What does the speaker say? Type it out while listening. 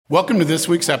Welcome to this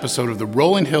week's episode of the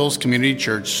Rolling Hills Community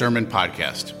Church Sermon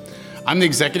Podcast. I'm the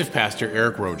Executive Pastor,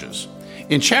 Eric Rojas.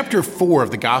 In chapter 4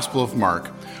 of the Gospel of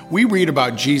Mark, we read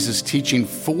about Jesus teaching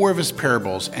 4 of his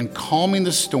parables and calming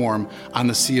the storm on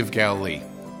the Sea of Galilee.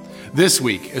 This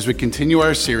week, as we continue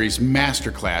our series,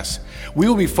 Masterclass, we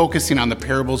will be focusing on the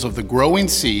parables of the growing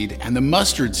seed and the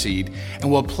mustard seed, and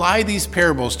we'll apply these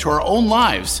parables to our own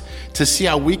lives to see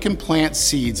how we can plant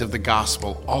seeds of the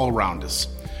gospel all around us.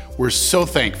 We're so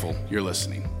thankful you're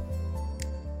listening.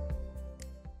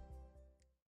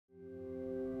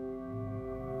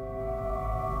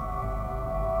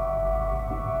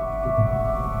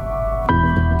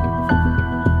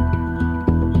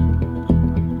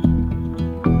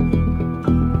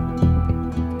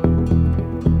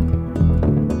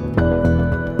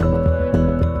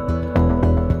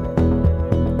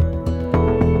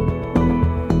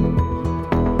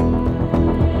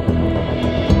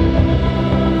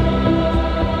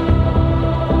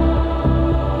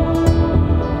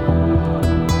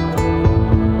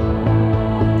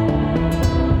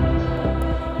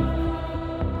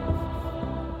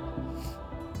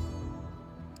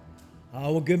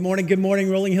 Good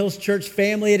morning, Rolling Hills Church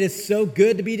family. It is so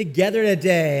good to be together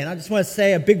today. And I just want to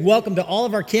say a big welcome to all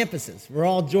of our campuses. We're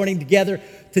all joining together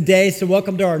today, so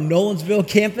welcome to our Nolensville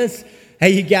campus. Hey,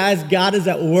 you guys, God is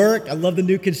at work. I love the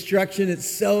new construction. It's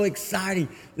so exciting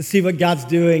to see what God's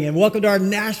doing. And welcome to our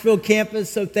Nashville campus.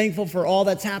 So thankful for all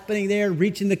that's happening there,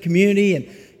 reaching the community. And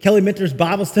Kelly Minter's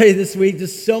Bible study this week.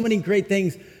 Just so many great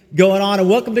things going on. And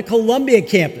welcome to Columbia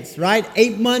campus, right?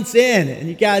 8 months in. And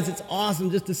you guys, it's awesome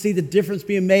just to see the difference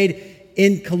being made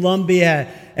in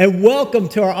Columbia. And welcome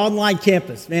to our online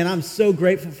campus. Man, I'm so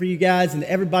grateful for you guys and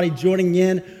everybody joining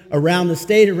in around the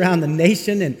state, around the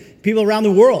nation, and people around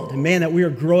the world. And man, that we are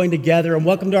growing together. And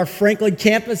welcome to our Franklin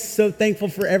campus. So thankful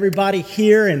for everybody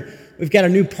here. And we've got a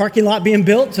new parking lot being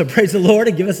built. So praise the Lord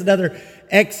and give us another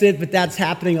exit. But that's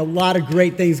happening. A lot of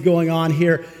great things going on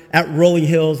here at Rolling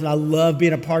Hills. And I love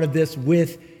being a part of this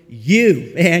with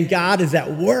you. And God is at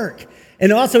work.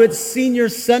 And also, it's Senior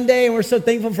Sunday, and we're so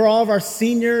thankful for all of our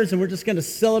seniors, and we're just going to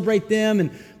celebrate them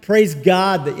and praise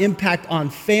God, the impact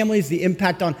on families, the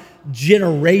impact on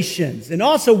generations. And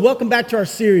also, welcome back to our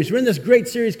series. We're in this great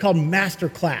series called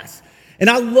Masterclass. And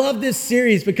I love this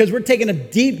series because we're taking a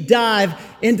deep dive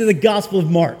into the Gospel of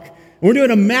Mark. We're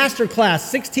doing a masterclass,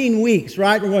 16 weeks,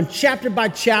 right? We're going chapter by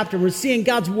chapter. We're seeing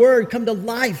God's word come to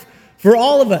life for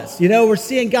all of us. You know, we're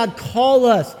seeing God call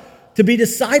us to be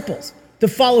disciples, to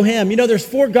follow him. You know, there's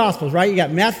 4 gospels, right? You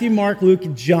got Matthew, Mark, Luke,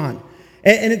 and John.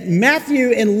 And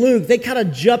Matthew and Luke, they kind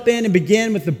of jump in and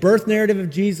begin with the birth narrative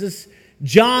of Jesus.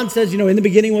 John says, you know, in the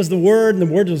beginning was the Word, and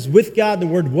the Word was with God, the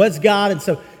Word was God. And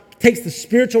so it takes the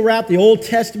spiritual route, the Old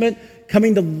Testament,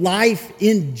 coming to life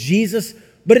in Jesus.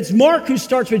 But it's Mark who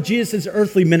starts with Jesus'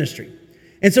 earthly ministry.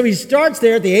 And so he starts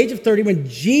there at the age of 30 when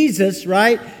Jesus,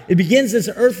 right, it begins this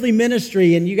earthly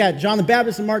ministry. And you got John the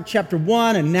Baptist in Mark chapter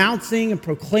 1 announcing and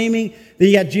proclaiming. Then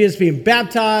you got Jesus being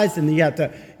baptized. And you got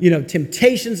the,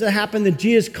 temptations that happen. Then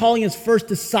Jesus calling his first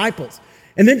disciples.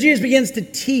 And then Jesus begins to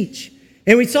teach.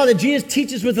 And we saw that Jesus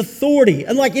teaches with authority,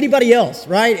 unlike anybody else,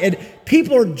 right? And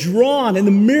people are drawn and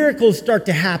the miracles start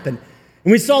to happen.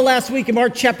 And we saw last week in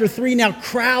Mark chapter 3, now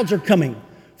crowds are coming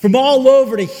from all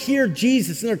over to hear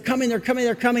Jesus. And they're coming,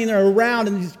 they're around,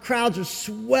 and these crowds are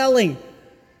swelling.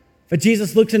 But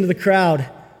Jesus looks into the crowd,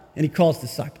 and he calls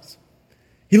disciples.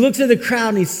 He looks into the crowd,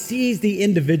 and he sees the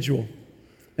individual.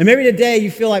 And maybe today you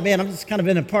feel like, man, I'm just kind of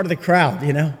in a part of the crowd,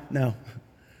 No.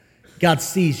 God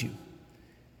sees you,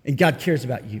 and God cares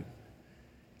about you.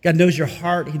 God knows your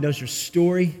heart. He knows your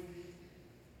story, and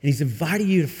he's inviting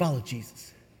you to follow Jesus.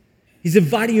 He's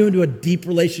inviting you into a deep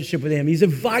relationship with him. He's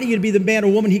inviting you to be the man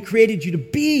or woman he created you to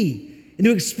be and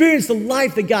to experience the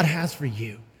life that God has for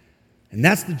you. And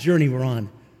that's the journey we're on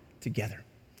together.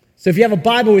 So if you have a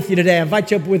Bible with you today, I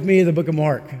invite you up with me to the book of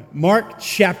Mark. Mark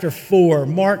chapter 4.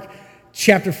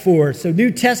 So New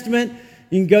Testament,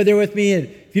 you can go there with me. And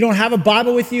if you don't have a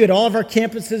Bible with you at all of our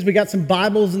campuses, we got some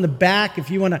Bibles in the back. If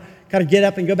you want to kind of get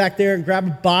up and go back there and grab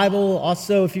a Bible.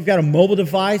 Also, if you've got a mobile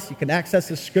device, you can access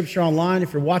the scripture online.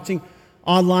 If you're watching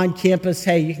online campus,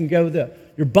 hey, you can go to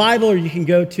your Bible or you can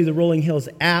go to the Rolling Hills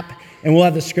app and we'll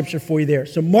have the scripture for you there.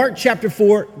 So Mark chapter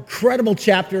 4, incredible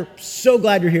chapter. So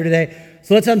glad you're here today.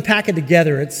 So let's unpack it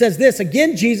together. It says this,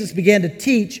 again, Jesus began to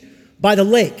teach by the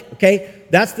lake, okay?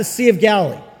 That's the Sea of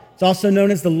Galilee. It's also known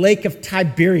as the Lake of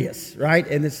Tiberias, right?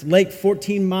 And this lake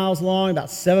 14 miles long, about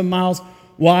 7 miles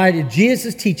wide. And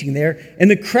Jesus is teaching there.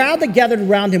 And the crowd that gathered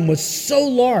around him was so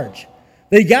large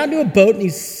that he got into a boat and he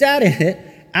sat in it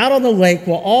out on the lake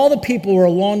while all the people were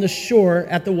along the shore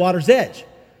at the water's edge.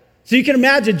 So you can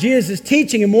imagine Jesus is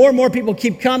teaching and more people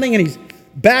keep coming and he's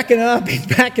backing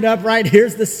up, right?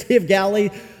 Here's the Sea of Galilee.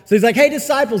 So he's like, hey,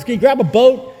 disciples, can you grab a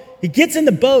boat? He gets in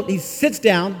the boat, he sits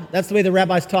down. That's the way the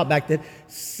rabbis taught back then.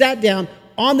 Sat down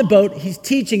on the boat, he's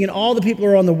teaching, and all the people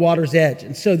are on the water's edge.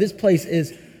 And so this place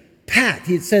is packed.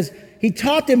 It says, he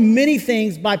taught them many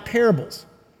things by parables.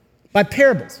 By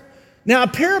parables. Now, a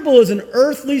parable is an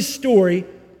earthly story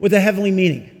with a heavenly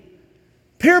meaning.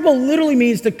 Parable literally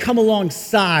means to come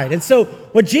alongside. And so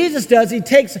what Jesus does, he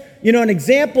takes, an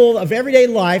example of everyday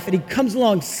life and he comes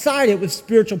alongside it with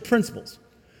spiritual principles.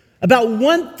 About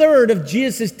 1/3 of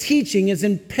Jesus' teaching is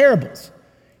in parables,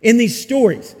 in these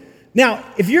stories. Now,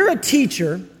 if you're a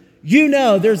teacher, you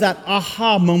know there's that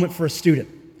aha moment for a student,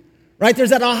 right? There's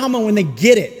that aha moment when they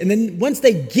get it. And then once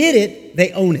they get it,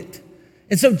 they own it.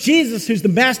 And so Jesus, who's the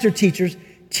master teacher,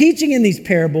 teaching in these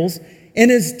parables, and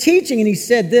is teaching, and he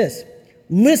said this,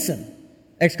 listen,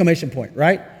 exclamation point,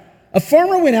 right? A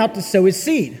farmer went out to sow his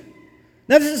seed.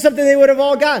 Now, this is something they would have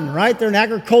all gotten, right? They're an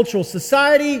agricultural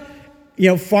society.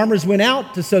 Farmers went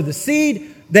out to sow the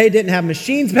seed. They didn't have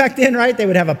machines back then, right? They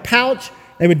would have a pouch.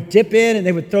 They would dip in and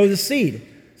they would throw the seed.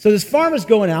 So this farmer's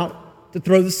going out to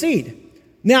throw the seed.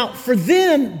 Now, for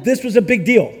them, this was a big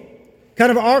deal.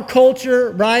 Kind of our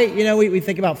culture, right? We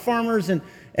think about farmers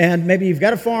and maybe you've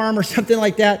got a farm or something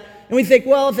like that. And we think,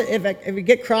 well, if we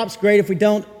get crops, great. If we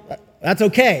don't, that's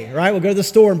okay, right? We'll go to the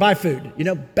store and buy food.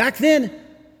 Back then,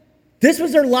 this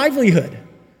was their livelihood.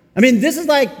 I mean, this is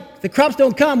like the crops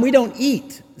don't come, we don't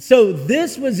eat. So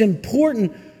this was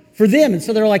important for them. And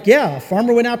so they're like, yeah, a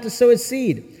farmer went out to sow his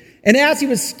seed. And as he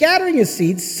was scattering his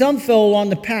seed, some fell along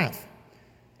the path.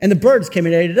 And the birds came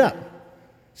and ate it up.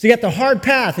 So you got the hard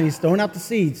path, and he's throwing out the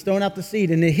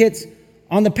seed, and it hits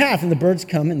on the path, and the birds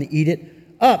come and they eat it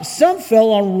up. Some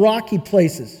fell on rocky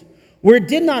places where it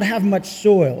did not have much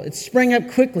soil. It sprang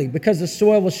up quickly because the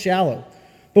soil was shallow.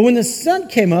 But when the sun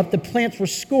came up, the plants were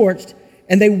scorched,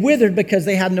 and they withered because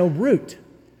they had no root.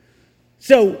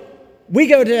 So we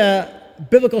go to a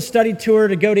biblical study tour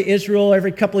to go to Israel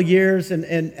every couple of years, and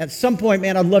at some point,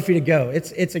 man, I'd love for you to go.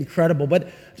 It's incredible. But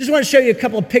I just want to show you a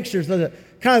couple of pictures of the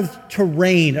kind of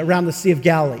terrain around the Sea of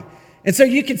Galilee. And so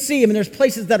you can see, there's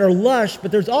places that are lush,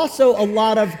 but there's also a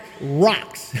lot of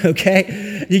rocks,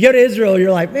 okay? You go to Israel,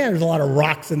 you're like, man, there's a lot of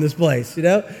rocks in this place,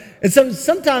 And so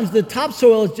sometimes the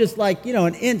topsoil is just like,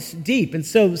 an inch deep. And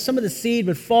so some of the seed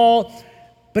would fall,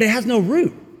 but it has no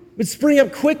root. It would spring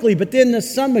up quickly, but then the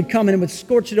sun would come and it would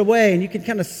scorch it away. And you can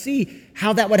kind of see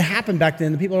how that would happen back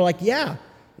then. The people are like, yeah,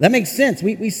 that makes sense.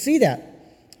 We see that.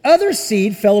 Other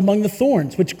seed fell among the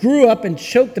thorns, which grew up and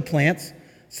choked the plants,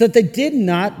 so that they did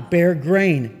not bear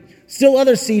grain. Still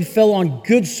other seed fell on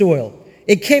good soil.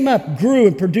 It came up, grew,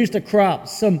 and produced a crop,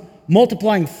 some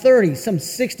multiplying 30, some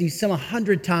 60, some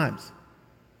 100 times.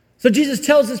 So Jesus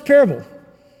tells this parable.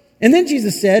 And then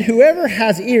Jesus said, whoever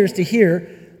has ears to hear,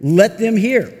 let them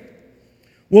hear.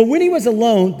 Well, when he was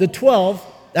alone, the 12,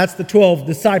 that's the 12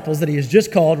 disciples that he has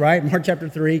just called, right? Mark chapter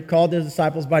 3, called the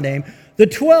disciples by name. The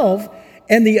 12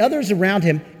 and the others around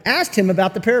him asked him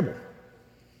about the parable.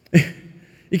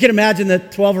 You can imagine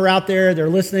that 12 are out there, they're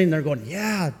listening, they're going,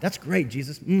 yeah, that's great,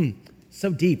 Jesus.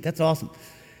 So deep, that's awesome.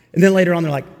 And then later on,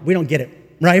 they're like, we don't get it,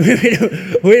 right?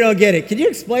 we don't get it. Can you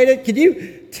explain it? Can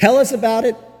you tell us about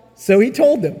it? So he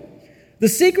told them, the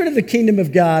secret of the kingdom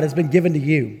of God has been given to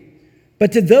you.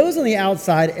 But to those on the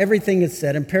outside, everything is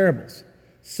said in parables.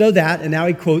 So that, and now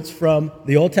he quotes from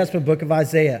the Old Testament book of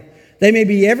Isaiah, they may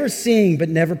be ever seeing but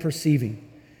never perceiving,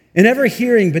 and ever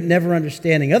hearing but never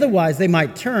understanding. Otherwise, they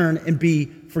might turn and be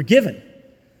forgiven.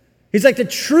 He's like, the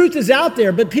truth is out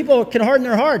there, but people can harden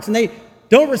their hearts and they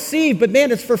don't receive. But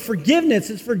man, it's for forgiveness.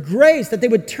 It's for grace that they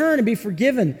would turn and be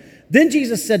forgiven. Then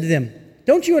Jesus said to them,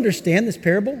 don't you understand this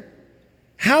parable?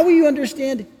 How will you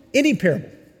understand any parable?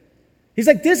 He's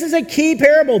like, this is a key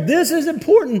parable. This is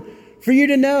important for you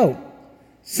to know.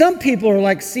 Some people are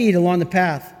like seed along the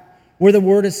path where the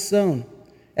word is sown.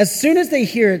 As soon as they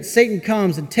hear it, Satan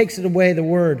comes and takes it away, the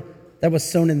word that was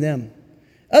sown in them.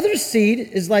 Other seed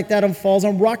is like that and falls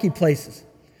on rocky places.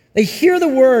 They hear the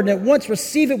word and at once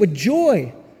receive it with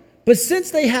joy. But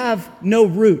since they have no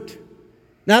root.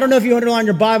 Now, I don't know if you underline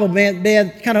your Bible,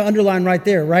 man, kind of underline right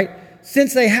there, right?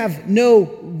 Since they have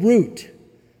no root,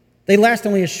 they last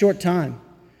only a short time.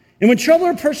 And when trouble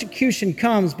or persecution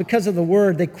comes because of the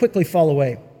word, they quickly fall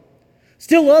away.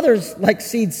 Still others, like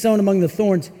seeds sown among the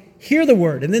thorns, hear the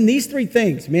word. And then these three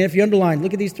things, man, if you underline,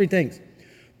 look at these three things.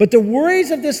 But the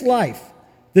worries of this life,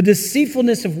 the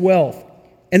deceitfulness of wealth,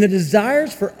 and the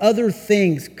desires for other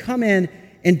things come in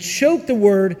and choke the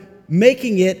word,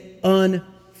 making it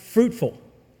unfruitful.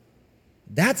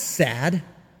 That's sad.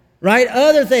 right?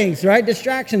 Other things, right?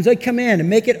 Distractions, they come in and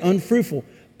make it unfruitful.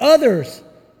 Others,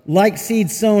 like seed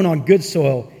sown on good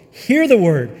soil, hear the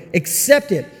word,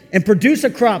 accept it, and produce a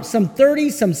crop, some 30,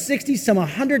 some 60, some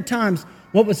 100 times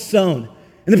what was sown.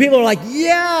 And the people are like,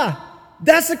 yeah,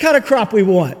 that's the kind of crop we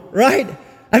want, right?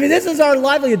 I mean, this is our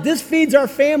livelihood. This feeds our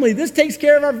family. This takes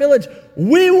care of our village.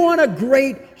 We want a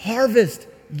great harvest.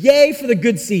 Yay for the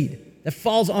good seed that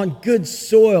falls on good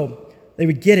soil. They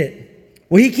would get it.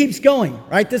 Well, he keeps going,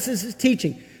 right? This is his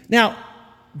teaching. Now,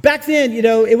 back then,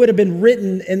 it would have been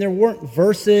written and there weren't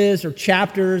verses or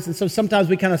chapters. And so sometimes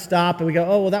we kind of stop and we go,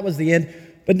 oh, well, that was the end.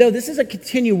 But no, this is a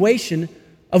continuation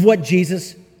of what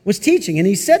Jesus was teaching. And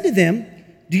he said to them,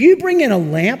 do you bring in a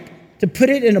lamp to put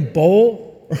it in a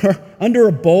bowl or under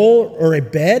a bowl or a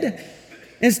bed?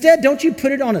 Instead, don't you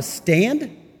put it on a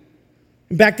stand?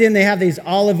 And back then, they have these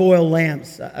olive oil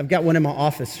lamps. I've got one in my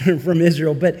office from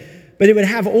Israel, but it would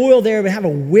have oil there, it would have a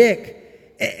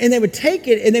wick, and they would take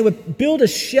it and they would build a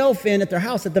shelf in at their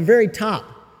house at the very top,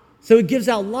 so it gives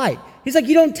out light. He's like,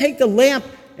 you don't take the lamp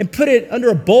and put it under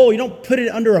a bowl. You don't put it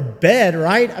under a bed,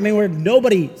 right? I mean, where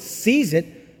nobody sees it.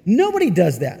 Nobody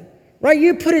does that, right?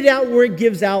 You put it out where it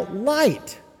gives out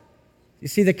light. You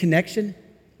see the connection?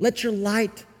 Let your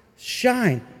light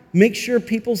shine. Make sure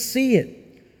people see it.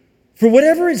 For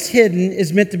whatever is hidden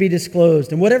is meant to be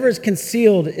disclosed, and whatever is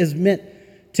concealed is meant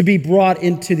to be brought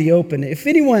into the open. If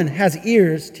anyone has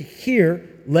ears to hear,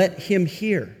 let him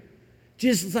hear.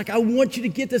 Jesus is like, I want you to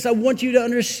get this. I want you to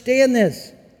understand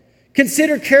this.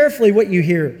 Consider carefully what you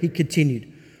hear, he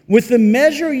continued. With the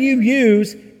measure you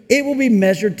use, it will be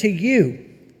measured to you,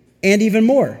 and even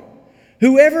more.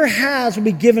 Whoever has will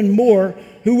be given more.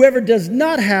 Whoever does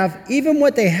not have, even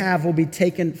what they have will be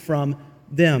taken from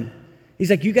them. He's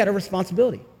like, you got a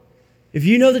responsibility. If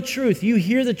you know the truth, you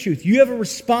hear the truth, you have a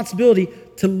responsibility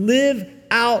to live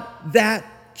out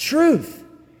that truth.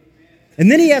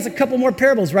 And then he has a couple more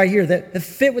parables right here that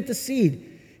fit with the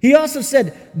seed. He also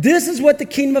said, this is what the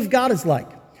kingdom of God is like.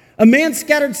 A man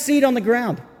scattered seed on the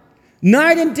ground.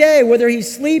 Night and day, whether he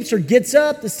sleeps or gets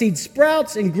up, the seed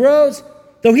sprouts and grows,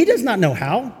 though he does not know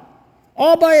how.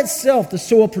 All by itself, the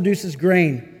soil produces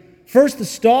grain. First the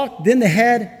stalk, then the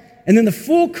head, and then the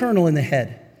full kernel in the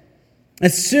head.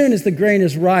 As soon as the grain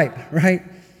is ripe, right,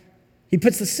 he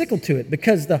puts the sickle to it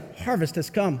because the harvest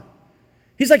has come.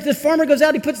 He's like, the farmer goes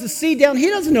out, he puts the seed down. He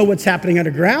doesn't know what's happening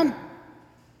underground.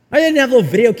 I didn't have little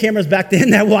video cameras back then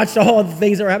that watched all the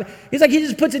things that were happening. He's like, he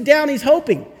just puts it down, he's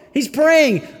hoping. He's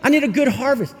praying, I need a good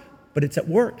harvest. But it's at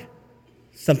work.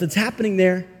 Something's happening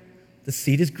there. The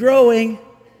seed is growing.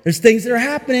 There's things that are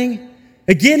happening.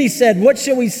 Again, he said, what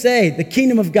shall we say the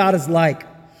kingdom of God is like?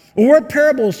 Or what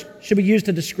parables should we use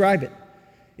to describe it?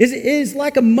 It is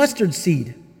like a mustard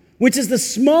seed, which is the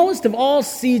smallest of all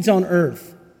seeds on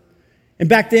earth. And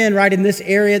back then, right, in this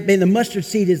area, the mustard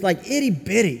seed is like itty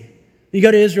bitty. You go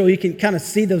to Israel, you can kind of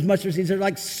see those mustard seeds. They're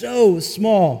like so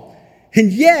small.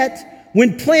 And yet,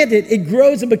 when planted, it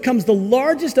grows and becomes the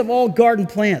largest of all garden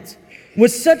plants,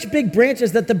 with such big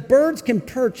branches that the birds can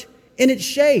perch in its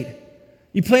shade.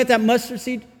 You plant that mustard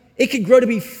seed, it could grow to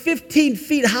be 15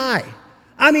 feet high.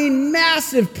 I mean,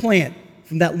 massive plant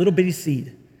from that little bitty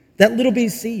seed. That little bitty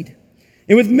seed.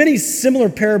 And with many similar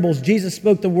parables, Jesus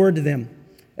spoke the word to them,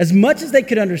 as much as they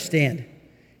could understand.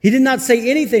 He did not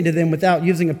say anything to them without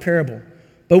using a parable.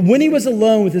 But when he was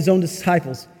alone with his own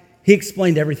disciples, he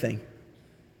explained everything.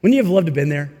 Wouldn't you have loved to have been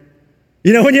there?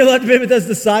 When you loved to have been with those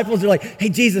disciples, you're like, hey,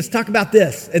 Jesus, talk about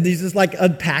this. And he's just like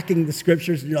unpacking the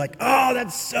scriptures. And you're like, oh,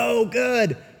 that's so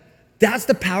good. That's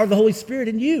the power of the Holy Spirit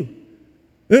in you.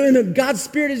 And God's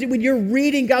Spirit is when you're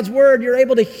reading God's word, you're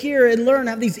able to hear and learn,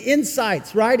 have these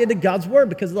insights, right, into God's word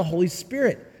because of the Holy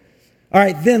Spirit. All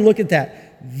right, then look at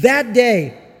that. That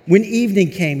day when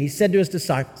evening came, he said to his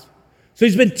disciples. So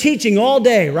he's been teaching all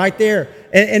day right there.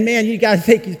 And man, you got to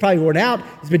think he's probably worn out.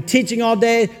 He's been teaching all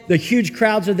day. The huge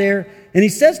crowds are there. And he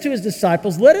says to his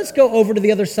disciples, let us go over to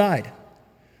the other side.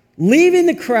 Leaving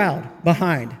the crowd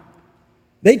behind,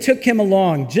 they took him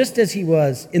along just as he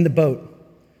was in the boat.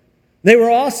 There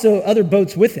were also other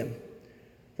boats with him.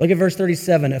 Look at verse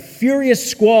 37. A furious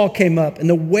squall came up, and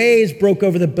the waves broke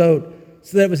over the boat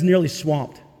so that it was nearly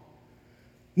swamped.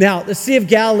 Now, the Sea of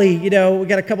Galilee, we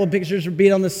got a couple of pictures of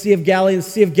being on the Sea of Galilee. The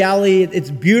Sea of Galilee,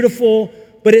 it's beautiful,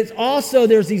 but it's also,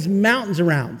 there's these mountains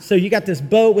around. So you got this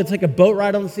boat, it's like a boat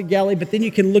ride on the Sea of Galilee, but then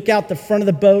you can look out the front of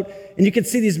the boat, and you can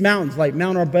see these mountains like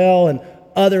Mount Arbel and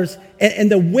others, and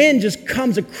the wind just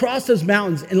comes across those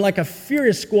mountains, and like a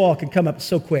furious squall can come up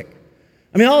so quick.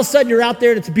 I mean, all of a sudden you're out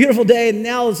there, and it's a beautiful day, and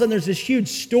now all of a sudden there's this huge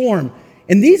storm.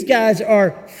 And these guys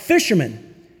are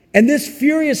fishermen, and this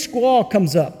furious squall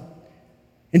comes up.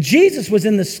 And Jesus was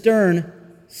in the stern,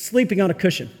 sleeping on a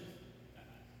cushion.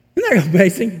 Isn't that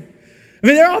amazing? I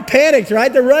mean, they're all panicked,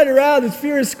 right? They're running around, this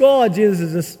furious squad. Jesus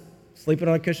is just sleeping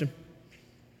on a cushion.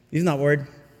 He's not worried.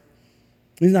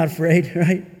 He's not afraid,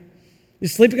 right?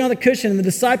 He's sleeping on the cushion, and the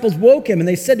disciples woke him, and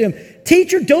they said to him,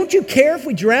 "Teacher, don't you care if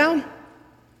we drown?"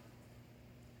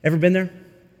 Ever been there?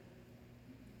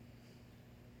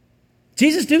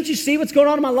 Jesus, don't you see what's going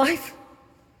on in my life?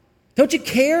 Don't you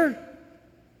care?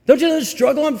 Don't you know the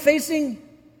struggle I'm facing?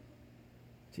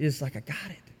 Jesus is like, I got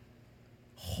it.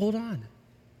 Hold on.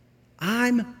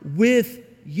 I'm with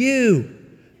you.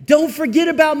 Don't forget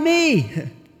about me.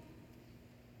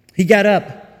 He got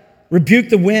up, rebuked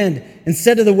the wind, and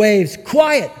said to the waves,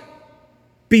 "Quiet,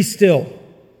 be still."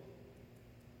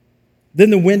 Then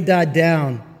the wind died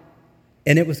down,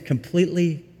 and it was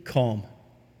completely calm.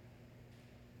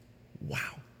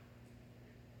 Wow.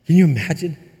 Can you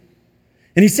imagine?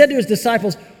 And he said to his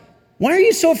disciples, "Why are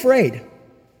you so afraid?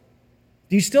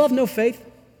 Do you still have no faith?"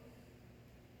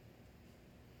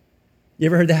 You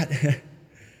ever heard that?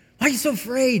 Why are you so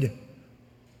afraid?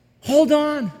 Hold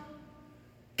on.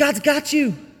 God's got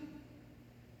you.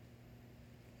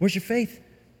 Where's your faith?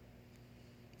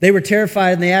 They were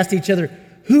terrified and they asked each other,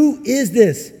 "Who is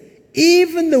this?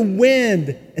 Even the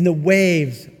wind and the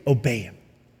waves obey him."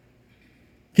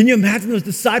 Can you imagine those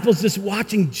disciples just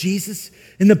watching Jesus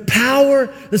and the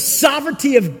power, the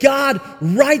sovereignty of God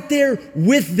right there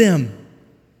with them?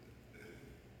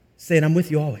 Saying, "I'm with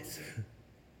you always.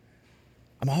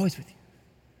 I'm always with you."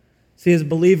 See, as a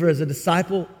believer, as a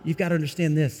disciple, you've got to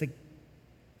understand this.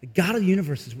 The God of the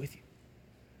universe is with you.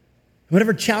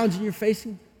 Whatever challenge you're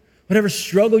facing, whatever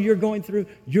struggle you're going through,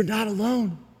 you're not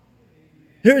alone.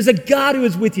 There is a God who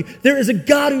is with you. There is a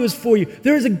God who is for you.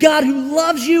 There is a God who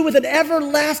loves you with an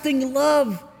everlasting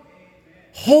love.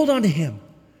 Hold on to him.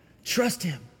 Trust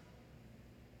him.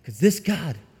 Because this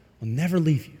God will never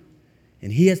leave you.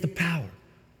 And he has the power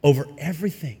over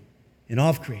everything in all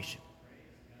of creation.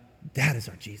 That is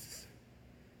our Jesus.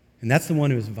 And that's the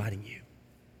one who is inviting you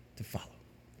to follow.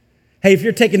 Hey, if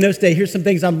you're taking notes today, here's some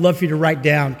things I'd love for you to write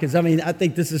down. Because, I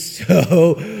think this is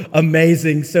so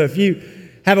amazing. So if you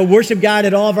have a worship guide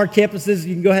at all of our campuses,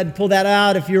 you can go ahead and pull that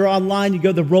out. If you're online, you go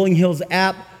to the Rolling Hills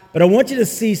app. But I want you to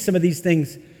see some of these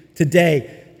things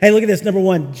today. Hey, look at this. Number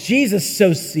one, Jesus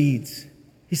sows seeds.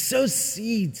 He sows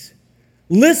seeds.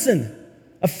 Listen,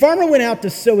 a farmer went out to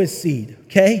sow his seed,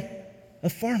 okay? A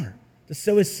farmer to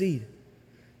sow his seed.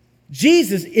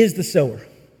 Jesus is the sower.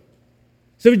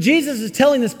 So Jesus is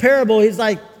telling this parable. He's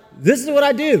like, this is what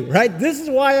I do, right? This is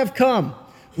why I've come.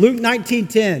 Luke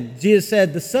 19:10, Jesus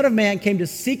said, "The Son of Man came to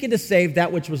seek and to save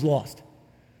that which was lost."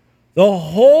 The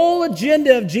whole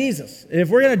agenda of Jesus, if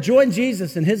we're going to join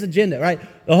Jesus in his agenda, right?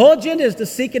 The whole agenda is to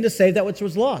seek and to save that which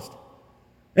was lost.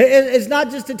 It's not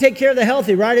just to take care of the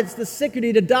healthy, right? It's the sick who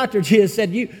need a doctor. Jesus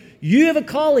said, you have a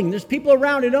calling. There's people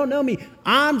around who don't know me.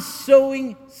 I'm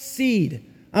sowing seed.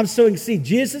 I'm sowing seed.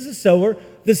 Jesus is a sower.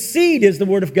 The seed is the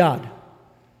word of God.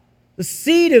 The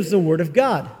seed is the word of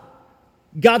God.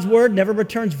 God's word never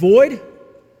returns void.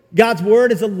 God's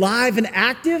word is alive and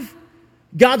active.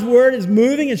 God's word is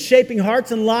moving and shaping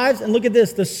hearts and lives. And look at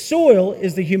this, the soil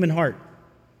is the human heart.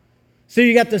 So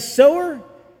you got the sower,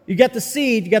 you got the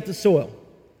seed, you got the soil.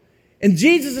 And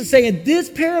Jesus is saying this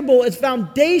parable is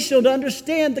foundational to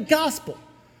understand the gospel,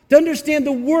 to understand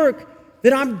the work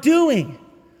that I'm doing.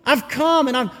 I've come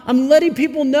and I'm letting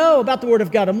people know about the word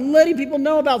of God. I'm letting people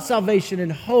know about salvation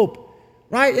and hope,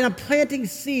 right? And I'm planting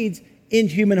seeds in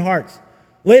human hearts.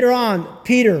 Later on,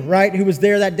 Peter, right, who was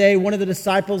there that day, one of the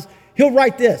disciples, he'll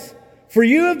write this: "For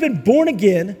you have been born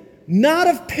again, not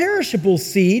of perishable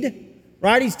seed,"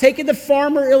 right? He's taking the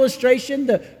farmer illustration,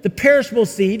 the perishable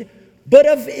seed, but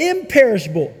of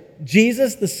imperishable.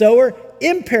 Jesus, the sower,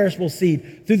 imperishable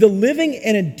seed, through the living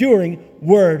and enduring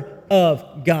word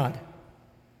of God.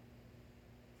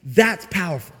 That's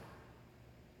powerful.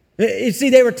 You see,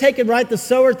 they were taking, right, the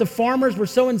sowers, the farmers were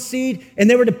sowing seed, and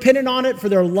they were dependent on it for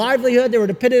their livelihood. They were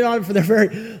dependent on it for their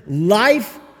very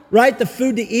life, right, the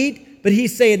food to eat. But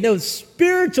he's saying, no,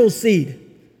 spiritual seed.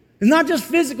 It's not just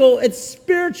physical, it's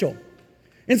spiritual.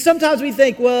 And sometimes we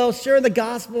think, well, sharing the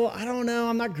gospel, I don't know,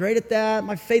 I'm not great at that.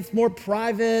 My faith's more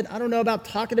private. I don't know about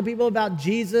talking to people about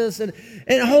Jesus. And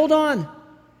hold on.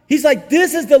 He's like,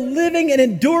 this is the living and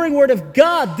enduring word of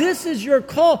God. This is your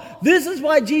call. This is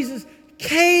why Jesus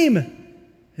came.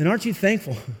 And aren't you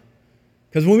thankful?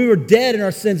 Because when we were dead in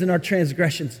our sins and our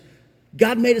transgressions,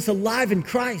 God made us alive in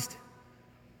Christ.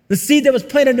 The seed that was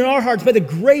planted in our hearts by the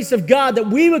grace of God, that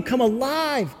we would come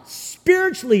alive,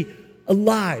 spiritually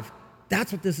alive.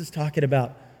 That's what this is talking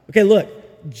about. Okay, look,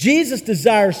 Jesus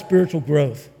desires spiritual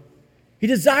growth. He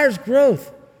desires growth.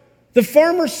 The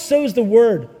farmer sows the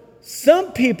word.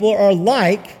 Some people are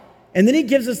like, and then he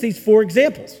gives us these 4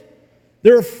 examples.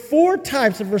 There are 4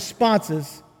 types of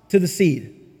responses to the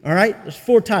seed, all right? There's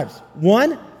 4 types.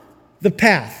 1, the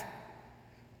path.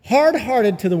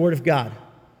 Hard-hearted to the word of God.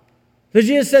 So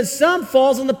Jesus says, some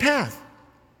falls on the path.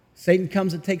 Satan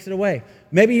comes and takes it away.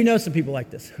 Maybe you know some people like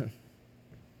this.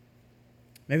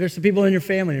 Maybe there's some people in your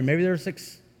family, or maybe there's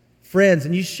 6 friends,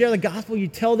 and you share the gospel, you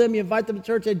tell them, you invite them to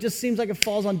church, it just seems like it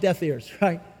falls on deaf ears,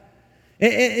 right?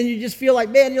 And you just feel like,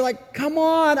 man, you're like, come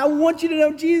on, I want you to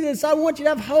know Jesus. I want you to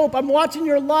have hope. I'm watching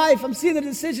your life. I'm seeing the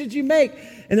decisions you make.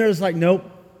 And they're just like, nope.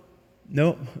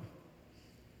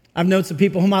 I've known some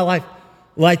people in my life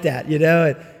like that, you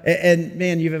know, and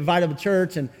man, you've invited them to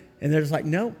church, and they're just like,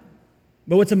 nope.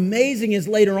 But what's amazing is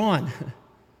later on,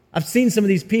 I've seen some of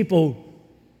these people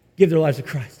give their lives to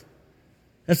Christ.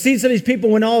 I've seen some of these people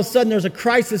when all of a sudden there's a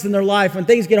crisis in their life, when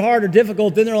things get hard or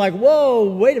difficult, then they're like, whoa,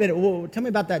 wait a minute, whoa, tell me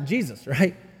about that Jesus,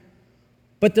 right?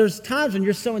 But there's times when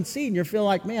you're sowing seed and you're feeling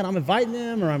like, man, I'm inviting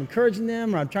them, or I'm encouraging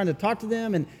them, or I'm trying to talk to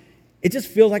them, and it just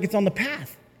feels like it's on the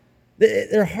path.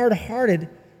 They're hard-hearted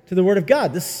to the word of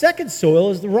God. The second soil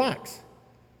is the rocks.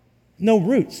 No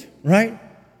roots, right?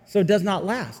 So it does not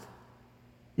last.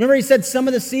 Remember he said some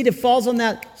of the seed, it falls on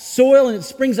that soil and it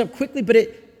springs up quickly,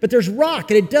 but there's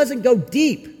rock and it doesn't go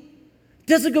deep. It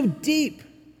doesn't go deep.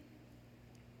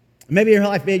 Maybe in your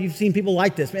life, man, you've seen people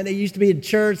like this. Man, they used to be in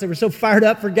church. They were so fired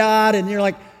up for God, and you're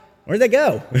like, where'd they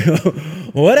go?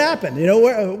 What happened? You know,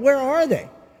 where are they?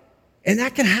 And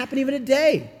that can happen even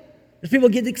today. There's people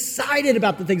get excited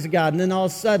about the things of God, and then all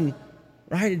of a sudden,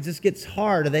 right, it just gets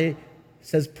hard. It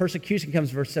says persecution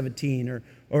comes, verse 17,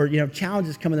 or you know,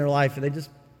 challenges come in their life, and they just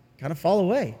kind of fall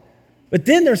away. But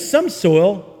then there's some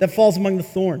soil that falls among the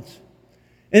thorns,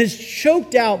 and it's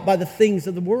choked out by the things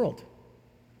of the world.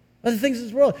 By the things of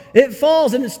this world. It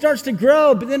falls and it starts to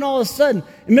grow, but then all of a sudden,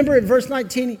 remember in verse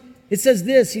 19, it says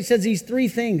this. He says these 3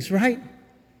 things, right?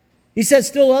 He says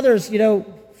still others, you know,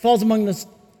 falls among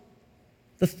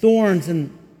the thorns,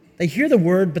 and they hear the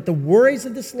word, but the worries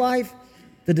of this life,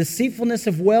 the deceitfulness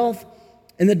of wealth,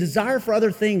 and the desire for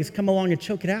other things come along and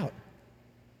choke it out.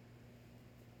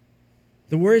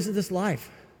 The worries of this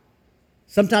life.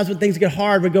 Sometimes when things get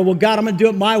hard, we go, well, God, I'm going to do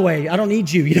it my way. I don't need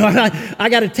you. You know, I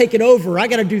got to take it over. I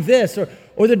got to do this.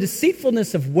 Or the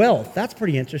deceitfulness of wealth. That's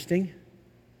pretty interesting.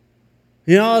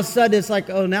 You know, all of a sudden it's like,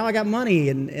 oh, now I got money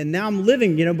and now I'm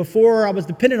living. You know, before I was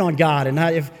dependent on God, and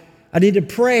if I need to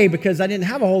pray because I didn't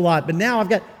have a whole lot, but now I've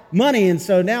got money, and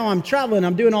so now I'm traveling,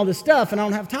 I'm doing all this stuff, and I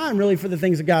don't have time really for the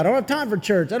things of God. I don't have time for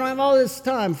church. I don't have all this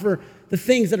time for the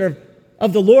things that are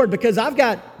of the Lord because I've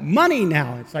got money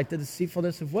now. It's like the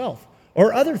deceitfulness of wealth.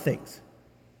 Or other things.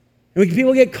 And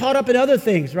people get caught up in other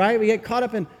things, right? We get caught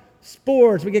up in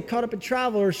sports, we get caught up in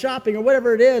travel or shopping or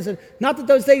whatever it is. And not that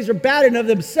those things are bad in of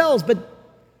themselves,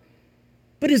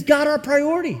 but is God our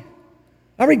priority?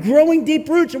 Are we growing deep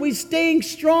roots? Are we staying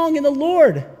strong in the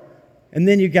Lord? And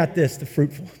then you got this, the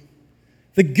fruitful.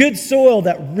 The good soil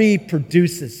that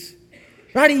reproduces.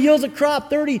 Right? He yields a crop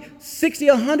 30, 60,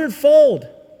 100-fold.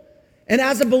 And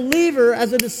as a believer,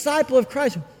 as a disciple of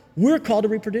Christ, we're called to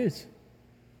reproduce.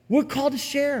 We're called to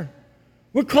share.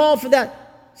 We're called for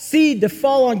that seed to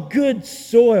fall on good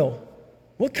soil.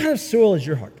 What kind of soil is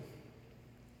your heart?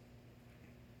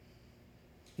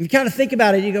 You kind of think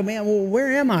about it, you go, man, well,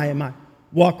 where am I in my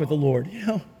walk with the Lord? You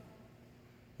know,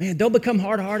 man, don't become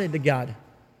hard-hearted to God,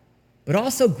 but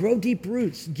also grow deep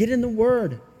roots. Get in the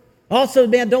Word. Also,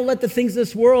 man, don't let the things of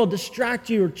this world distract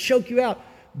you or choke you out.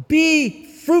 Be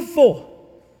fruitful.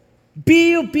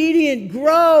 Be obedient.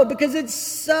 Grow, because it's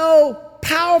so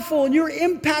powerful, and you're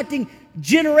impacting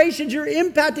generations. You're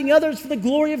impacting others for the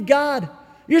glory of God.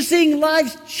 You're seeing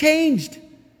lives changed.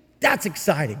 That's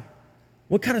exciting.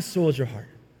 What kind of soil is your heart?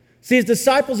 See, as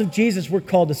disciples of Jesus, we're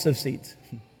called to sow seeds.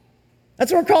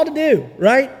 That's what we're called to do,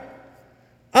 right?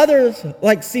 Others,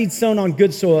 like seeds sown on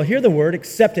good soil, hear the word,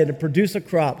 accept it, and produce a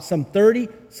crop, some 30,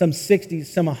 some 60,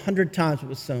 some 100 times what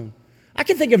was sown. I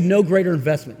can think of no greater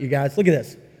investment, you guys. Look at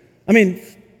this. I mean,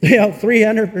 you know,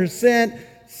 300%,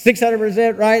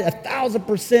 600%, right?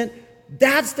 1,000%.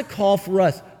 That's the call for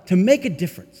us, to make a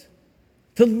difference,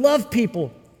 to love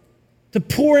people, to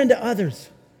pour into others.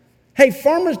 Hey,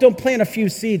 farmers don't plant a few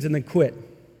seeds and then quit.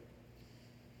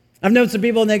 I've known some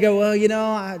people and they go, well, you know,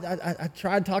 I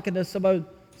tried talking to somebody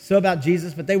about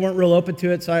Jesus, but they weren't real open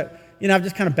to it, so I've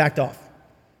just kind of backed off.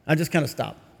 I just kind of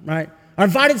stopped, right? I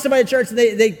invited somebody to church and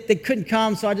they couldn't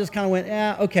come, so I just kind of went,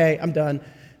 yeah, okay, I'm done.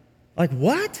 Like,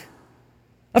 what?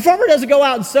 A farmer doesn't go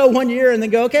out and sow one year and then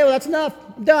go, okay, well, that's enough.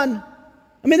 I'm done.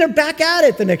 I mean, they're back at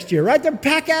it the next year, right? They're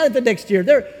back at it the next year.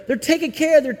 They're taking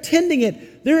care, they're tending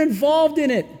it, they're involved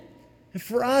in it. And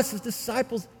for us as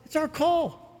disciples, it's our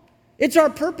call. It's our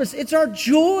purpose. It's our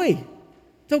joy.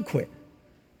 Don't quit.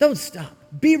 Don't stop.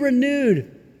 Be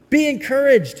renewed. Be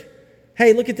encouraged.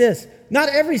 Hey, look at this. Not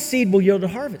every seed will yield a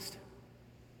harvest.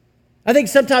 I think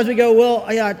sometimes we go,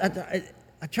 well, yeah,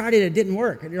 I tried it didn't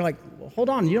work. And you're like, well, hold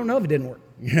on, you don't know if it didn't work.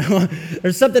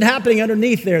 There's something happening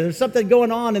underneath there. There's something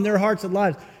going on in their hearts and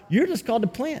lives. You're just called to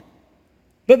plant.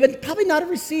 But probably not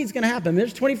every seed is going to happen.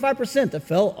 There's 25% that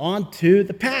fell onto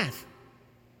the path.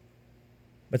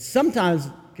 But sometimes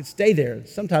it can stay there.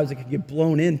 Sometimes it can get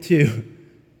blown into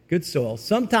good soil.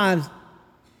 Sometimes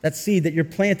that seed that you're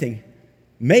planting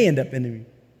may end up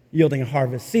yielding a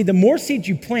harvest. See, the more seeds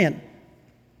you plant,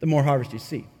 the more harvest you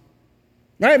see.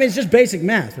 Right? I mean, it's just basic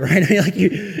math, right? I mean, like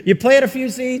you plant a few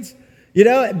seeds,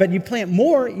 but you plant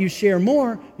more, you share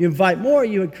more, you invite more,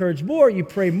 you encourage more, you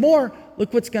pray more.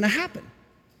 Look what's going to happen.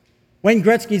 Wayne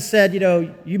Gretzky said,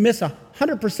 you miss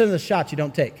 100% of the shots you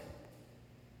don't take.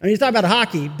 I mean, he's talking about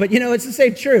hockey, but, it's the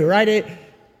same true, right?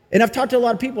 And I've talked to a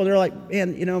lot of people, they're like,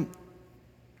 man,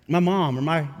 my mom or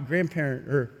my grandparent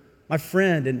or my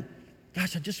friend, and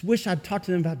gosh, I just wish I'd talked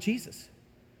to them about Jesus.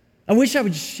 I wish I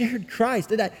would share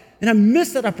Christ, and I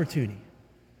missed that opportunity.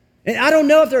 And I don't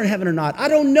know if they're in heaven or not. I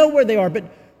don't know where they are, but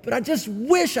I just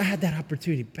wish I had that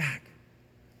opportunity back.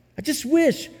 I just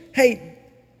wish, hey,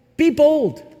 be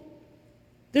bold.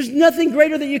 There's nothing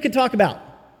greater that you can talk about.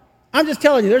 I'm just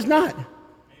telling you, there's not. Amen.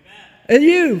 And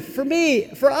you, for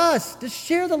me, for us, to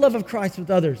share the love of Christ with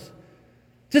others.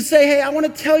 To say, hey, I want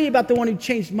to tell you about the one who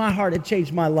changed my heart and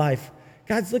changed my life.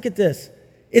 Guys, look at this.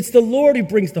 It's the Lord who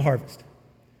brings the harvest.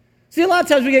 See, a lot of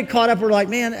times we get caught up, we're like,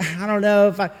 man, I don't know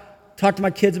if I talk to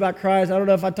my kids about Christ. I don't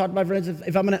know if I talk to my friends,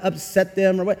 if I'm going to upset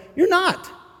them or what. You're not.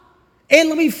 And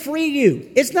let me free you.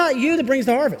 It's not you that brings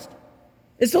the harvest.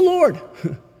 It's the Lord.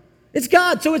 It's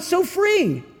God. So it's so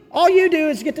freeing. All you do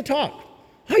is get to talk.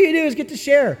 All you do is get to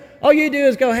share. All you do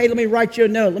is go, hey, let me write you a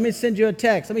note. Let me send you a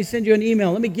text. Let me send you an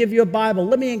email. Let me give you a Bible.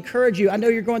 Let me encourage you. I know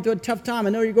you're going through a tough time. I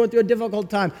know you're going through a difficult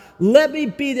time. Let me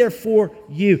be there for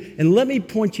you. And let me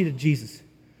point you to Jesus.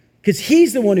 Because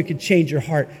he's the one who can change your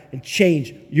heart and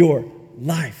change your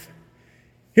life.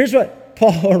 Here's what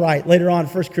Paul will write later on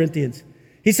in 1 Corinthians.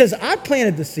 He says, I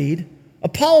planted the seed,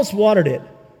 Apollos watered it,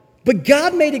 but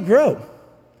God made it grow.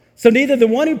 So neither the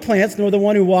one who plants nor the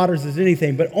one who waters is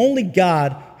anything, but only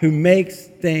God who makes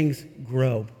things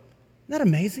grow. Isn't that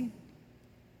amazing?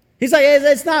 He's like, hey,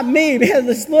 it's not me, man.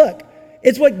 Let's look.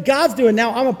 It's what God's doing.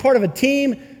 Now, I'm a part of a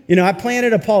team. I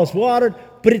planted, Apollos watered,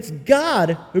 but it's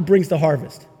God who brings the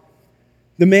harvest.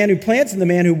 The man who plants and the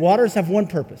man who waters have one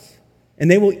purpose, and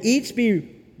they will each be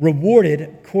rewarded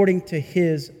according to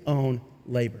his own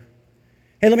labor.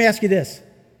 Hey, let me ask you this.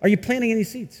 Are you planting any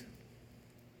seeds?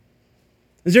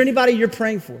 Is there anybody you're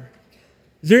praying for?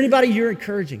 Is there anybody you're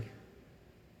encouraging?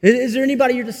 Is there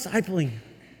anybody you're discipling?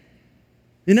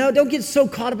 Don't get so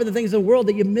caught up in the things of the world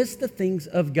that you miss the things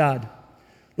of God.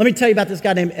 Let me tell you about this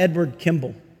guy named Edward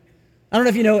Kimball. I don't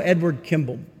know if you know Edward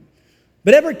Kimball,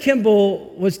 but Edward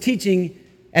Kimball was teaching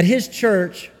at his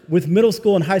church with middle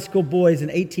school and high school boys in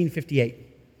 1858.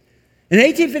 In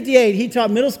 1858, he taught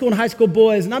middle school and high school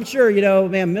boys, and I'm sure,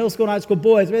 middle school and high school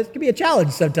boys, it can be a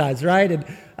challenge sometimes, right? And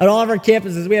at all of our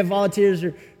campuses, we have volunteers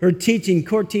who are teaching,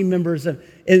 core team members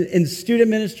in student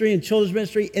ministry and children's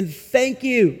ministry, and thank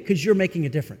you, because you're making a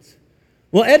difference.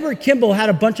 Well, Edward Kimball had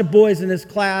a bunch of boys in his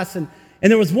class, and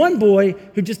there was one boy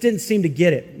who just didn't seem to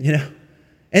get it,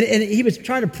 And he was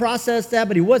trying to process that,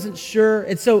 but he wasn't sure.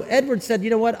 And so Edward said, you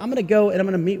know what, I'm going to go and I'm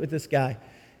going to meet with this guy.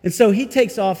 And so he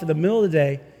takes off in the middle of the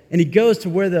day, and he goes to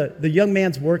where the young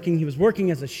man's working. He was working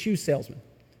as a shoe salesman,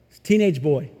 a teenage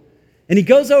boy. And he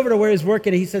goes over to where he's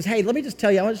working, and he says, hey, let me just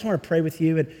tell you, I just want to pray with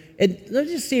you, and let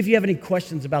me just see if you have any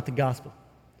questions about the gospel.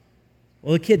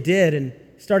 Well, the kid did, and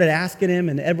started asking him,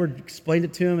 and Edward explained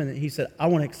it to him, and he said, I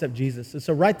want to accept Jesus. And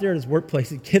so right there at his workplace,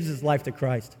 he gives his life to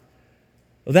Christ.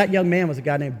 Well, that young man was a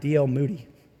guy named D.L. Moody.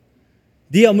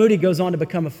 D.L. Moody goes on to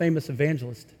become a famous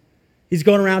evangelist. He's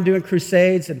going around doing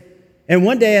crusades, and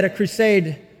one day at a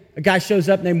crusade, a guy shows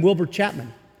up named Wilbur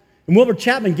Chapman. And Wilbur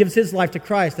Chapman gives his life to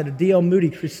Christ at a D.L. Moody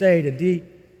crusade, and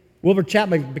Wilbur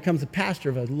Chapman becomes a pastor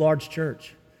of a large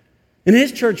church. In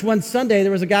his church one Sunday,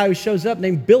 there was a guy who shows up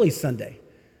named Billy Sunday.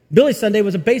 Billy Sunday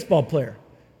was a baseball player.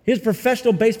 He was a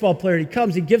professional baseball player. He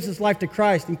comes, he gives his life to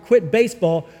Christ and quit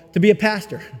baseball to be a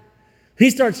pastor. He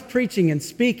starts preaching and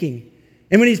speaking.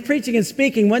 And when he's preaching and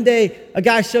speaking, one day a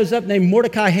guy shows up named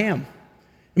Mordecai Ham.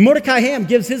 And Mordecai Ham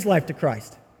gives his life to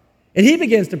Christ. And he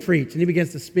begins to preach and he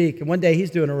begins to speak. And one day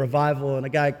he's doing a revival and a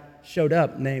guy showed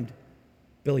up named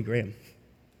Billy Graham.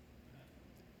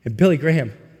 And Billy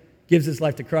Graham gives his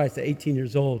life to Christ at 18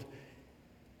 years old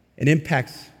and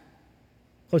impacts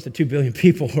close to 2 billion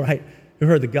people, right, who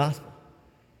heard the gospel.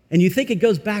 And you think it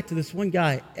goes back to this one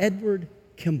guy, Edward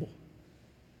Kimball,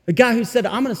 a guy who said,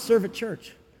 I'm going to serve at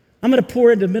church. I'm going to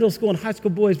pour into middle school and high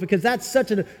school boys because that's such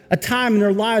a time in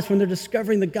their lives when they're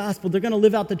discovering the gospel. They're going to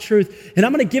live out the truth. And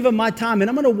I'm going to give them my time, and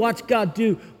I'm going to watch God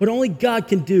do what only God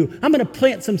can do. I'm going to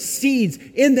plant some seeds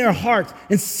in their hearts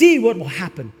and see what will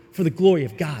happen for the glory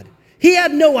of God. He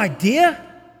had no idea.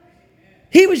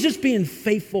 He was just being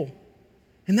faithful.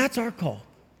 And that's our call.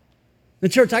 The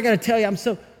church, I got to tell you, I'm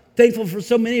so thankful for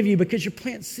so many of you because you're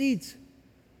planting seeds.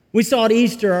 We saw at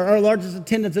Easter, our largest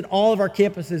attendance at all of our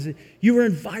campuses. You were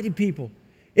inviting people.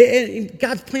 And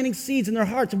God's planting seeds in their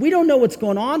hearts. We don't know what's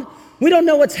going on. We don't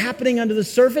know what's happening under the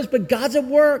surface, but God's at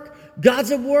work.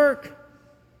 God's at work.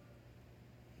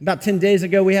 About 10 days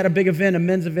ago, we had a big event, a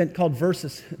men's event called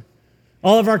Versus.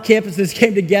 All of our campuses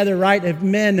came together, right? Of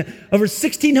men, over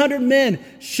 1,600 men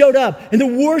showed up, and the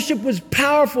worship was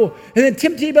powerful. And then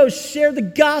Tim Tebow shared the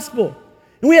gospel.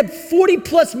 And we had 40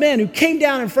 plus men who came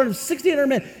down in front of 1,600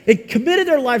 men and committed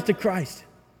their lives to Christ.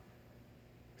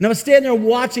 And I was standing there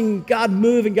watching God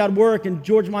move and God work. And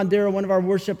George Mondero, one of our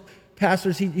worship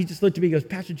pastors, he just looked at me and goes,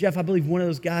 Pastor Jeff, I believe one of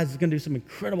those guys is going to do some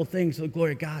incredible things for the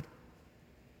glory of God.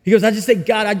 He goes, I just say,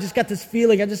 God, I just got this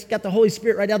feeling. I just got the Holy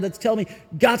Spirit right now that's telling me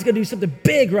God's going to do something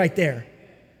big right there.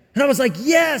 And I was like,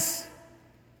 yes.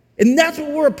 And that's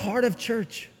what we're a part of,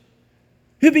 church.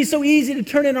 It'd be so easy to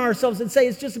turn in on ourselves and say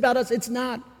it's just about us. It's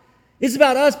not. It's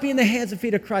about us being the hands and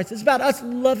feet of Christ. It's about us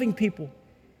loving people.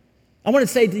 I want to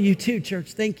say to you too,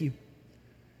 church, thank you.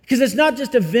 Because it's not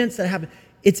just events that happen.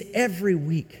 It's every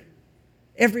week.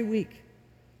 Every week.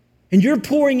 And you're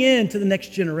pouring into the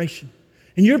next generation.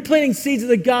 And you're planting seeds of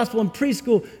the gospel in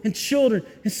preschool and children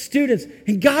and students.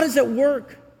 And God is at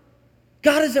work.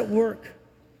 God is at work.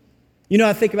 You know,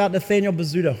 I think about Nathaniel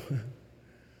Bizzuto.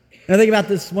 And I think about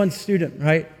this one student,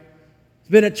 right? He's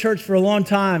been at church for a long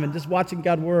time and just watching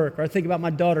God work. Or I think about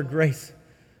my daughter, Grace,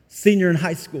 senior in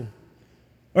high school.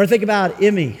 Or I think about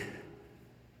Emmy,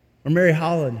 or Mary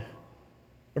Holland,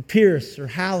 or Pierce, or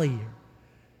Hallie.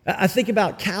 I think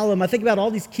about Callum. I think about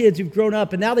all these kids who've grown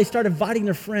up, and now they start inviting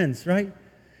their friends, right?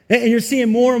 And you're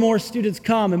seeing more and more students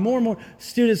come, and more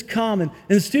students come, and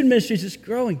the student ministry is just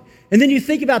growing. And then you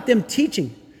think about them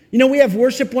teaching. You know, we have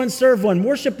worship one, serve one.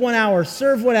 Worship 1 hour,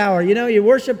 serve 1 hour. You know, you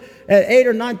worship at 8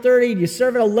 or 9:30, you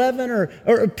serve at 11,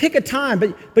 or pick a time.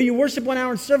 But you worship 1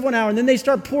 hour and serve 1 hour. And then they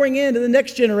start pouring into the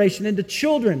next generation, into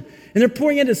children. And they're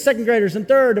pouring into second graders and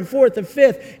third and fourth and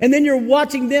fifth. And then you're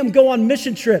watching them go on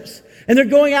mission trips. And they're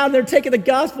going out and they're taking the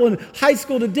gospel in high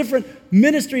school to different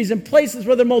ministries and places,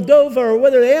 whether Moldova or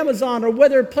whether Amazon or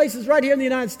whether places right here in the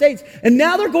United States. And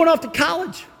now they're going off to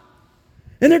college.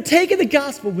 And they're taking the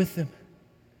gospel with them.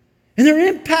 And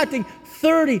they're impacting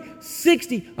 30,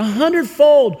 60,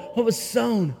 100-fold what was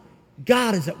sown.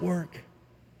 God is at work.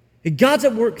 And God's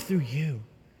at work through you.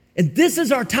 And this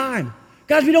is our time.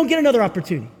 Guys, we don't get another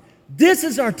opportunity. This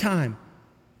is our time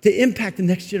to impact the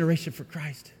next generation for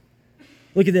Christ.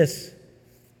 Look at this.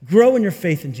 Grow in your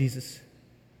faith in Jesus.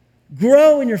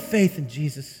 Grow in your faith in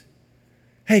Jesus.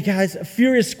 Hey, guys, a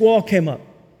furious squall came up.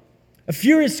 A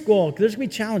furious squall. There's going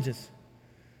to be challenges.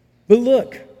 But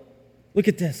look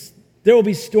at this. There will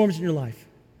be storms in your life.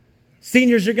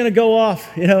 Seniors are going to go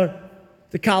off,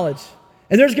 to college.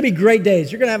 And there's going to be great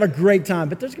days. You're going to have a great time,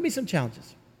 but there's going to be some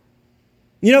challenges.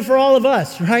 For all of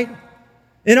us, right?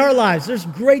 In our lives, there's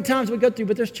great times we go through,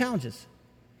 but there's challenges.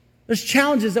 There's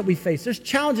challenges that we face. There's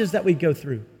challenges that we go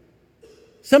through.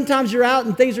 Sometimes you're out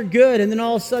and things are good, and then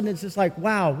all of a sudden it's just like,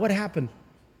 wow, what happened?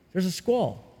 There's a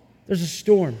squall. There's a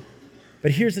storm. But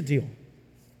here's the deal.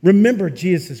 Remember,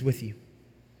 Jesus is with you.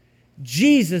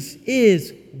 Jesus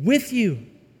is with you.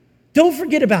 Don't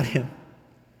forget about him.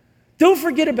 Don't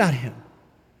forget about him.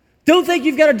 Don't think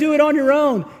you've got to do it on your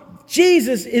own.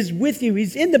 Jesus is with you.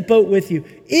 He's in the boat with you.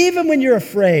 Even when you're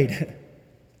afraid,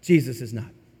 Jesus is not.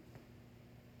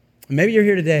 Maybe you're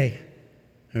here today,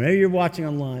 or maybe you're watching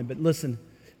online, but listen,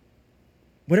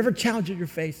 whatever challenge you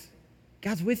face,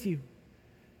 God's with you.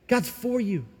 God's for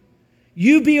you.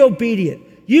 You be obedient.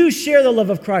 You share the love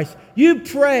of Christ. You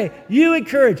pray. You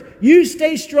encourage. You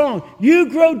stay strong. You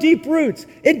grow deep roots.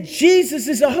 And Jesus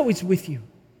is always with you.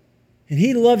 And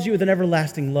he loves you with an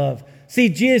everlasting love. See,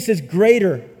 Jesus is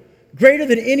greater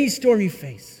than any storm you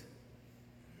face.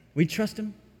 Will you trust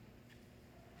him?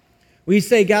 Will you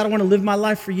say, God, I want to live my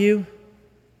life for you?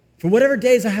 For whatever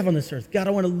days I have on this earth, God,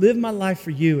 I want to live my life for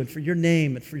you and for your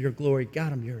name and for your glory.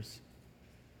 God, I'm yours.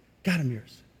 God, I'm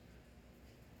yours.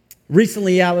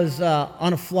 Recently, I was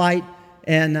on a flight,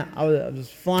 and I was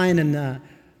flying, and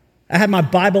I had my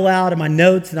Bible out and my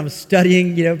notes, and I was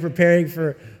studying, preparing for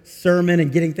a sermon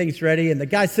and getting things ready. And the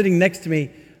guy sitting next to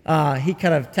me he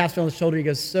kind of taps me on the shoulder. He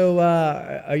goes, so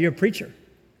are you a preacher?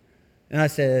 And I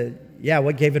said, yeah,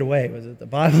 what gave it away? Was it the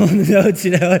Bible and the notes,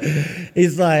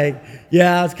 He's like,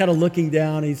 yeah, I was kind of looking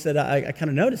down. He said, I kind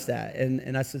of noticed that.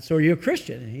 And I said, so are you a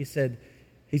Christian? And he said,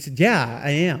 yeah,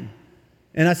 I am.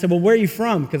 And I said, well, where are you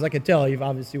from? Because I could tell he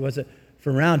obviously wasn't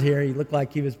from around here. He looked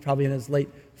like he was probably in his late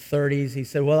 30s. He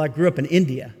said, well, I grew up in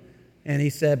India. And he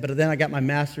said, but then I got my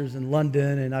master's in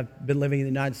London, and I've been living in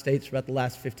the United States for about the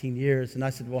last 15 years. And I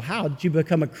said, well, how did you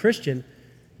become a Christian,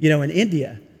 in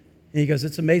India? And he goes,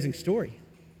 it's an amazing story.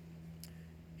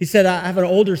 He said, I have an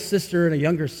older sister and a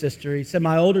younger sister. He said,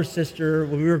 my older sister,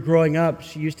 when we were growing up,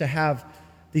 she used to have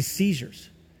these seizures.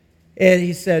 And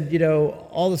he said,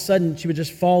 all of a sudden she would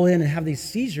just fall in and have these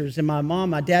seizures. And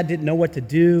my dad didn't know what to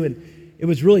do. And it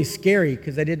was really scary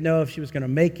because they didn't know if she was going to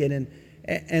make it.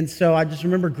 And so I just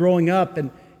remember growing up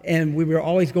and we were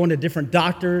always going to different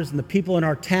doctors. And the people in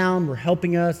our town were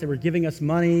helping us. They were giving us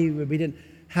money. We didn't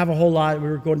have a whole lot. We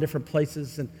were going to different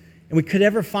places. And we could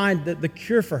never find the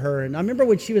cure for her. And I remember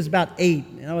when she was about 8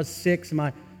 and I was 6 and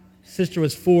my sister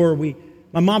was 4,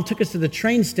 my mom took us to the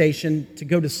train station to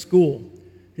go to school.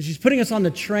 And she's putting us on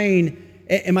the train,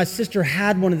 and my sister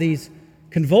had one of these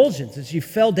convulsions. And she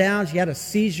fell down, she had a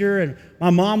seizure, and my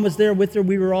mom was there with her.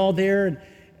 We were all there,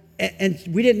 and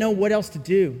we didn't know what else to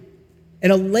do.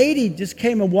 And a lady just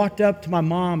came and walked up to my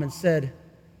mom and said,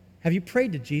 have you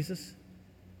prayed to Jesus?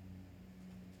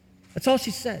 That's all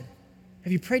she said.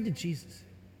 Have you prayed to Jesus?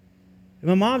 And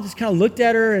my mom just kind of looked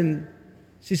at her, and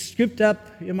she scooped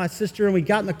up my sister, and we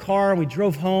got in the car, and we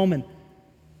drove home, and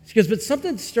she goes, but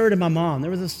something stirred in my mom. There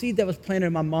was a seed that was planted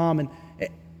in my mom, and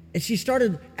she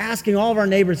started asking all of our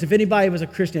neighbors if anybody was a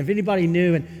Christian, if anybody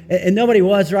knew, and nobody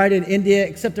was, right, in India,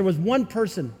 except there was one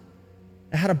person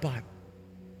that had a Bible.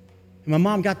 And my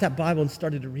mom got that Bible and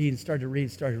started to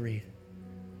read.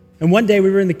 And one day we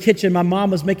were in the kitchen. My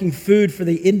mom was making food for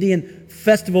the Indian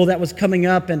festival that was coming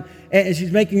up, and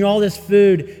she's making all this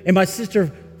food, and my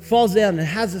sister falls down and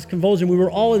has this convulsion. We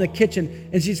were all in the kitchen,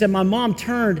 and she said, my mom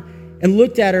turned and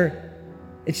looked at her,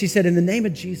 and she said, in the name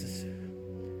of Jesus.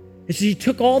 And she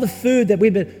took all the food that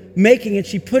we'd been making, and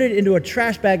she put it into a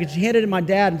trash bag, and she handed it to my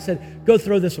dad and said, go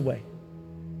throw this away.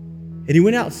 And he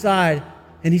went outside,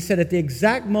 and he said at the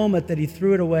exact moment that he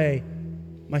threw it away,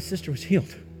 my sister was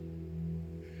healed.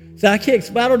 So I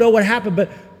don't know what happened, but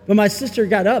my sister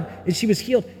got up, and she was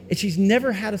healed, and she's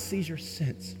never had a seizure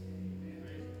since.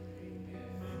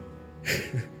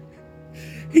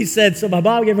 He said, so my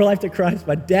mom gave her life to Christ.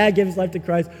 My dad gave his life to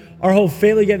Christ. Our whole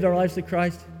family gave their lives to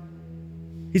Christ.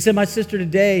 He said, my sister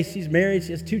today, she's married.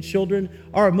 She has 2 children.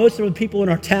 Most of the people in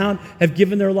our town have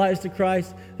given their lives to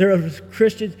Christ. They're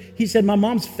Christians. He said, my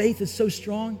mom's faith is so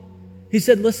strong. He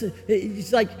said, listen,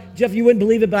 he's like, Jeff, you wouldn't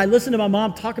believe it, but I listened to my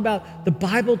mom talk about the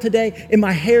Bible today, and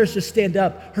my hairs just stand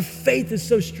up. Her faith is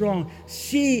so strong.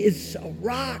 She is a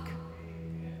rock.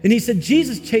 And he said,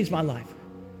 Jesus changed my life.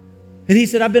 And he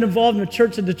said, I've been involved in a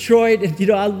church in Detroit,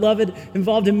 and I love it,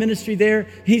 involved in ministry there.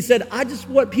 He said, I just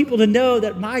want people to know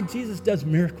that my Jesus does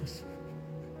miracles.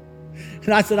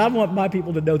 And I said, I want my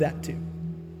people to know that too.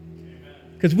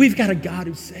 Because we've got a God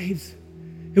who saves.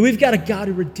 And we've got a God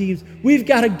who redeems. We've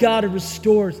got a God who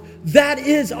restores. That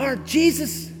is our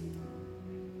Jesus.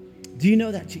 Do you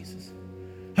know that Jesus?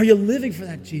 Are you living for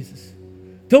that Jesus?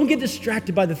 Don't get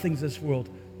distracted by the things of this world.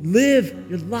 Live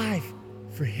your life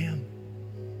for Him.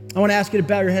 I want to ask you to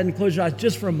bow your head and close your eyes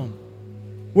just for a moment.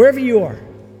 Wherever you are,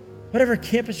 whatever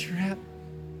campus you're at,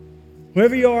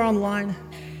 wherever you are online,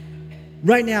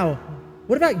 right now,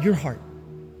 what about your heart?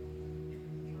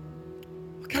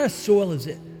 What kind of soil is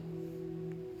it?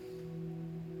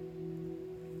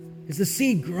 Is the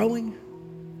seed growing?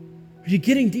 Are you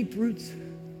getting deep roots?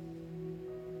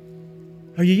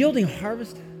 Are you yielding a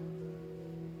harvest?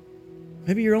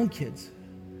 Maybe your own kids,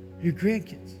 your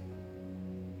grandkids.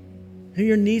 Maybe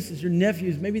your nieces, your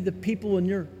nephews, maybe the people in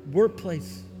your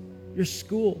workplace, your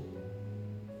school.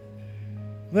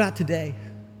 What about today?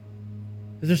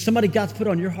 Is there somebody God's put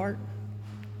on your heart?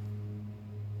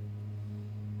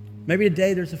 Maybe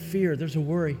today there's a fear, there's a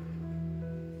worry.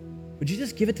 Would you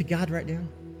just give it to God right now?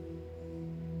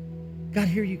 God,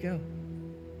 here you go.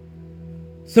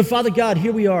 So, Father God,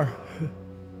 here we are,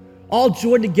 all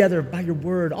joined together by your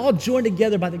word, all joined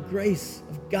together by the grace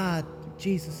of God,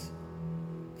 Jesus.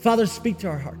 Father, speak to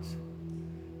our hearts.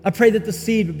 I pray that the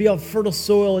seed would be on fertile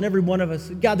soil in every one of us.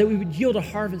 God, that we would yield a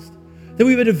harvest, that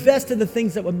we would invest in the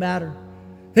things that would matter.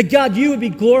 That, God, you would be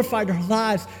glorified in our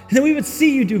lives, and that we would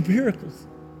see you do miracles.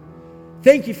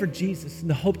 Thank you for Jesus and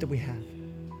the hope that we have.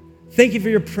 Thank you for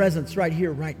your presence right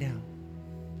here, right now.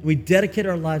 And we dedicate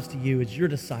our lives to you as your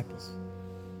disciples.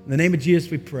 In the name of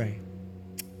Jesus we pray.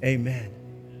 Amen.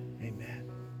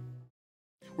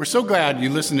 We're so glad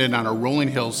you listened in on our Rolling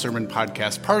Hills Sermon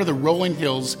Podcast, part of the Rolling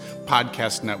Hills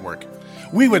Podcast Network.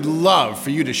 We would love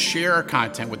for you to share our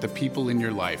content with the people in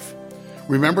your life.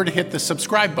 Remember to hit the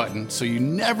subscribe button so you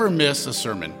never miss a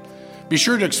sermon. Be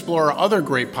sure to explore other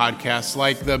great podcasts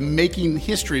like the Making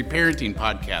History Parenting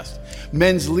Podcast,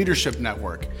 Men's Leadership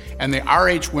Network, and the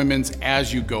RH Women's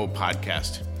As You Go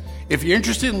podcast. If you're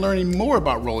interested in learning more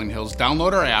about Rolling Hills,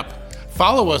 download our app,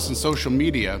 follow us on social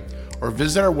media, or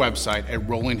visit our website at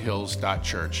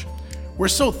rollinghills.church. We're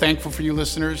so thankful for you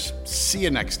listeners. See you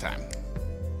next time.